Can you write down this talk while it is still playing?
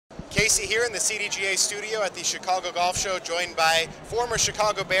Casey here in the CDGA studio at the Chicago Golf Show, joined by former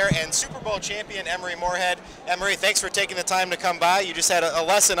Chicago Bear and Super Bowl champion Emery Moorehead. Emery, thanks for taking the time to come by. You just had a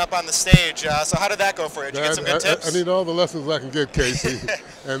lesson up on the stage. So how did that go for you? Did you get some good tips? I need all the lessons I can get, Casey.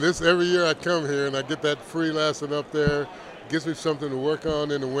 And every year I come here and I get that free lesson up there. Gives me something to work on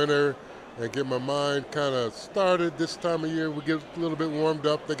in the winter and get my mind kind of started. This time of year we get a little bit warmed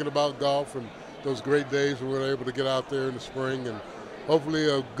up thinking about golf and those great days when we're able to get out there in the spring, and hopefully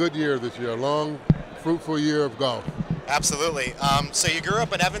a good year this year, a long, fruitful year of golf. Absolutely. So you grew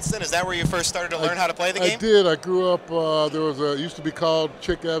up in Evanston. Is that where you first started to learn how to play the game? I did. I grew up, it used to be called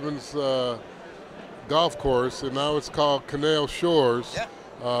Chick Evans Golf Course, and now it's called Canal Shores.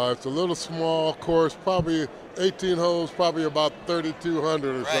 Yeah. It's a little small course, probably 18 holes, probably about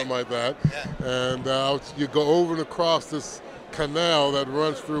 3,200 or something like that. Yeah. And you go over and across this canal that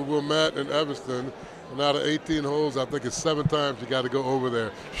runs through Wilmette and Evanston. And out of 18 holes, I think it's 7 times you got to go over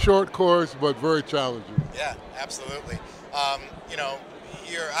there. Short course, but very challenging. Yeah, absolutely. You know,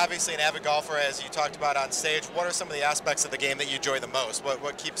 you're obviously an avid golfer, as you talked about on stage. What are some of the aspects of the game that you enjoy the most?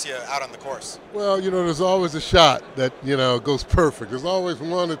 What keeps you out on the course? Well, you know, there's always a shot that, you know, goes perfect. There's always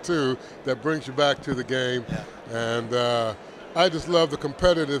one or two that brings you back to the game. Yeah. And I just love the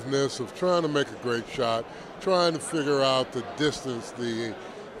competitiveness of trying to make a great shot, trying to figure out the distance, the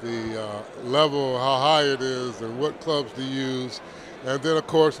level, how high it is, and what clubs to use. And then, of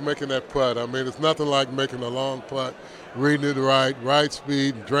course, making that putt. I mean, it's nothing like making a long putt, reading it right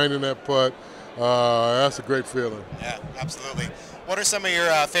speed, and draining that putt. That's a great feeling. Yeah, absolutely. What are some of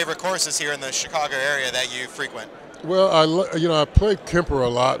your favorite courses here in the Chicago area that you frequent? Well, I played Kemper a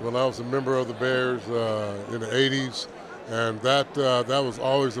lot when I was a member of the Bears in the 80s, and that was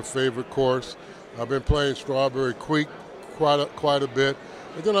always a favorite course. I've been playing Strawberry Creek quite a bit.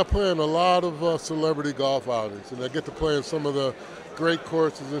 And then I play in a lot of celebrity golf outings, and I get to play in some of the great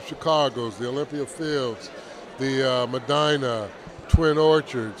courses in Chicago, the Olympia Fields, the Medina, Twin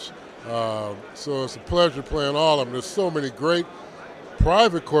Orchards. So it's a pleasure playing all of them. There's so many great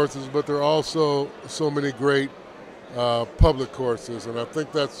private courses, but there are also so many great public courses, and I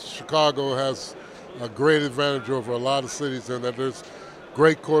think that Chicago has a great advantage over a lot of cities in that there's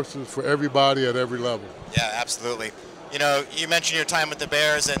great courses for everybody at every level. Yeah, absolutely. You know, you mentioned your time with the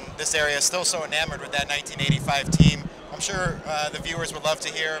Bears, and this area is still so enamored with that 1985 team. I'm sure the viewers would love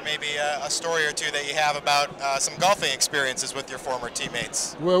to hear maybe a story or two that you have about some golfing experiences with your former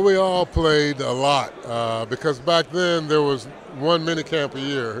teammates. Well, we all played a lot because back then there was one mini camp a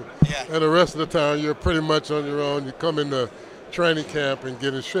year, and the rest of the time you're pretty much on your own. You come into training camp and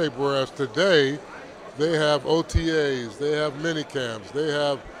get in shape, whereas today they have OTAs, they have mini camps,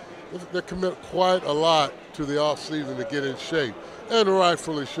 they commit quite a lot to the off season to get in shape, and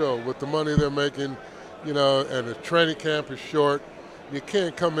rightfully so. With the money they're making, you know, and the training camp is short, you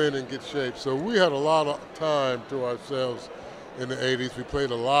can't come in and get shape. So we had a lot of time to ourselves in the 80s. We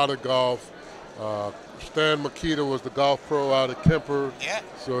played a lot of golf. Stan Makita was the golf pro out of Kemper,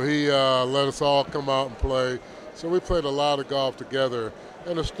 so he let us all come out and play. So we played a lot of golf together.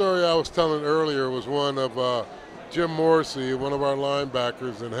 And the story I was telling earlier was one of Jim Morrissey, one of our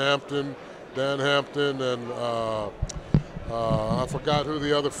linebackers in Hampton, Dan Hampton, and I forgot who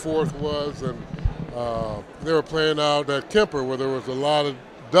the other fourth was, and they were playing out at Kemper where there was a lot of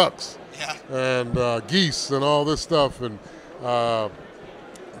ducks and geese and all this stuff, and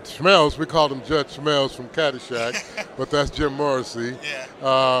Schmelz, we called him Judge Schmelz from Caddyshack, but that's Jim Morrissey.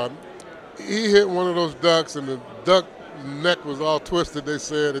 He hit one of those ducks, and the duck neck was all twisted, they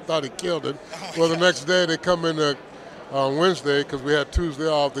said. They thought he killed it. Well, the next day they come in on Wednesday, because we had Tuesday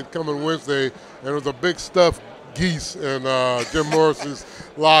off, they'd come in Wednesday, and there was a big stuffed geese in Jim Morris's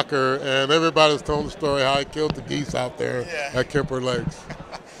locker, and everybody's telling the story how he killed the geese out there at Kemper Lakes.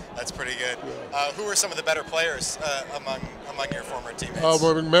 That's pretty good. Who were some of the better players among your former teammates? Well,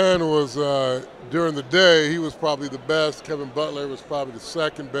 McMahon was, during the day, he was probably the best. Kevin Butler was probably the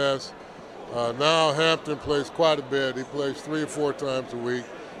second best. Now Hampton plays quite a bit. He plays 3 or 4 times a week.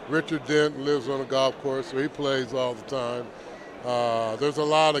 Richard Dent lives on a golf course, so he plays all the time. There's a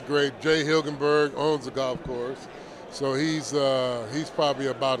lot of great. Jay Hilgenberg owns a golf course, so he's probably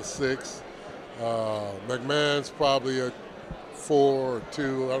about a 6. McMahon's probably a 4 or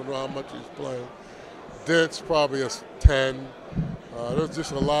 2. I don't know how much he's playing. Dent's probably a 10. There's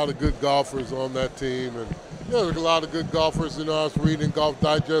just a lot of good golfers on that team, and there's a lot of good golfers. You know, I was reading Golf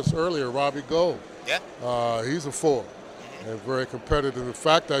Digest earlier. Robbie Gold. He's a 4 and very competitive. In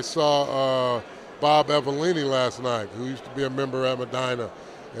fact, I saw Bob Evelini last night, who used to be a member at Medina,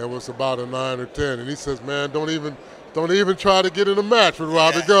 and was about a 9 or 10. And he says, "Man, don't even try to get in a match with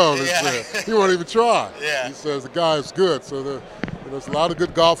Robbie Gold." He said, he won't even try. He says the guy is good. So there's a lot of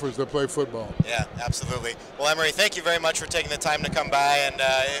good golfers that play football. Yeah, absolutely. Well, Emery, thank you very much for taking the time to come by, and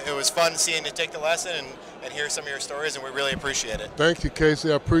it was fun seeing you take the lesson and hear some of your stories, and we really appreciate it. Thank you,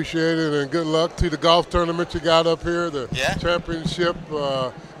 Casey. I appreciate it, and good luck to the golf tournament you got up here, the championship.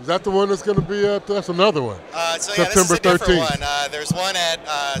 Is that the one that's going to be at? That's another one. So September this is a different 13th. one. There's one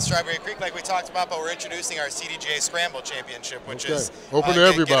at Strawberry Creek, like we talked about, but we're introducing our CDGA Scramble Championship, which is open to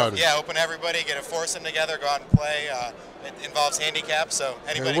everybody. Open to everybody. Get a foursome together, go out and play. It involves handicap, so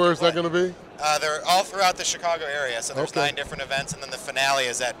anybody. And where is that going to be? They're all throughout the Chicago area, so there's 9 different events, and then the finale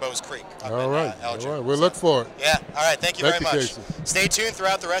is at Bowes Creek. All right. We'll look for it. Yeah. All right. Thank you very much. Casey. Stay tuned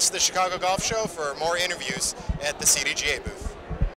throughout the rest of the Chicago Golf Show for more interviews at the CDGA booth.